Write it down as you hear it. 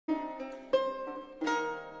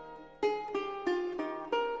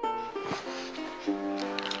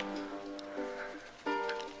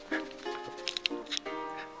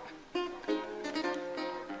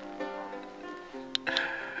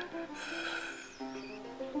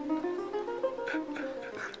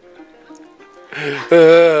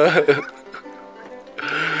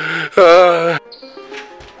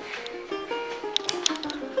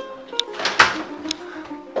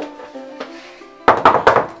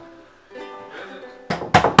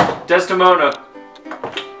Desdemona!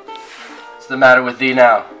 What's the matter with thee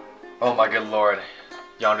now? Oh my good lord,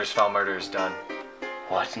 yonder's foul murder is done.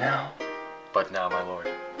 What now? But now, my lord.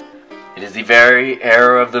 It is the very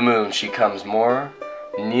error of the moon. She comes more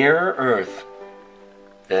nearer earth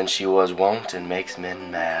than she was wont, and makes men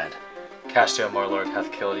mad. Cassio, my lord,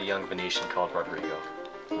 hath killed a young Venetian called Rodrigo.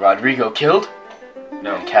 Rodrigo killed?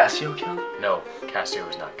 No. And Cassio killed? No, Cassio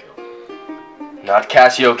was not killed. Not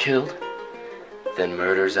Cassio killed? Then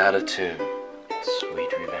murder's out of tune.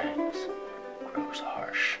 Sweet revenge grows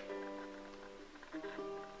harsh.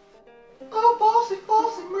 Oh,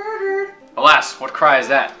 falsely murdered! Alas, what cry is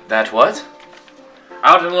that? That what?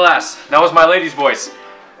 Out and alas, that was my lady's voice.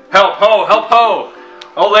 Help ho, help ho!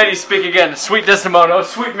 Oh lady, speak again. Sweet Desdemona, oh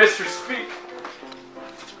sweet mistress, speak!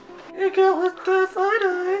 You get with death I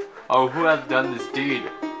die. Oh, who hath done this deed?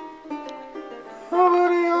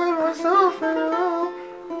 Nobody, I myself farewell.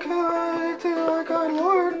 Can I to thy kind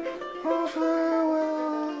lord? Oh,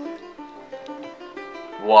 farewell.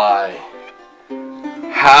 Why?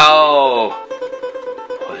 How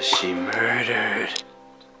was she murdered?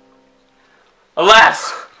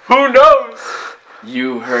 Alas, who knows?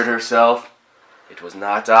 You heard herself. It was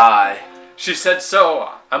not I. She said so.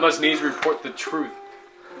 I must needs report the truth.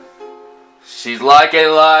 She's like a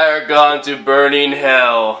liar gone to burning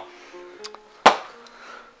hell.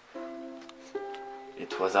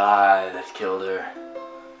 It was I that killed her.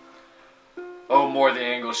 Oh, more the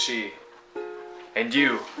angle she. And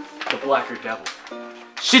you, the blacker devil.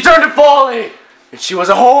 She turned to folly, and she was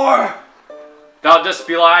a whore. Thou dost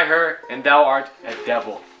belie her, and thou art a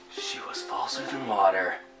devil. She was falser than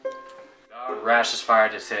water. Thou art rash as fire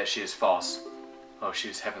to say that she is false. Oh, she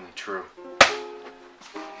is heavenly true.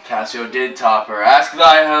 Cassio did top her. Ask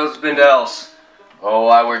thy husband else. Oh,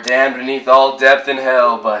 I were damned beneath all depth in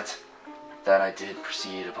hell, but that I did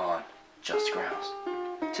proceed upon just grounds.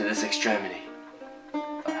 To this extremity,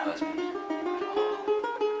 thy husband would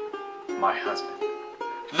all. My husband.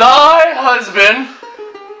 Thy husband?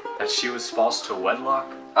 That she was false to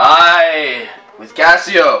wedlock? Aye, with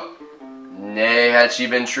Cassio. Nay, had she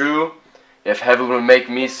been true, if heaven would make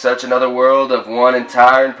me such another world of one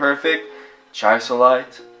entire and perfect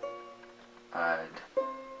chrysolite, I'd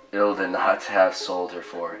ill did not have sold her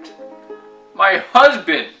for it. My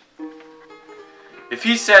husband! If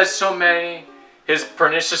he says so many, his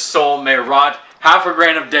pernicious soul may rot half a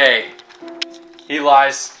grain of day. He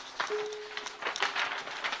lies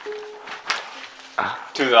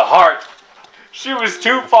to the heart. She was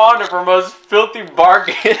too fond of her most filthy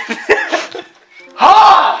bargain.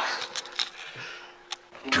 Ha!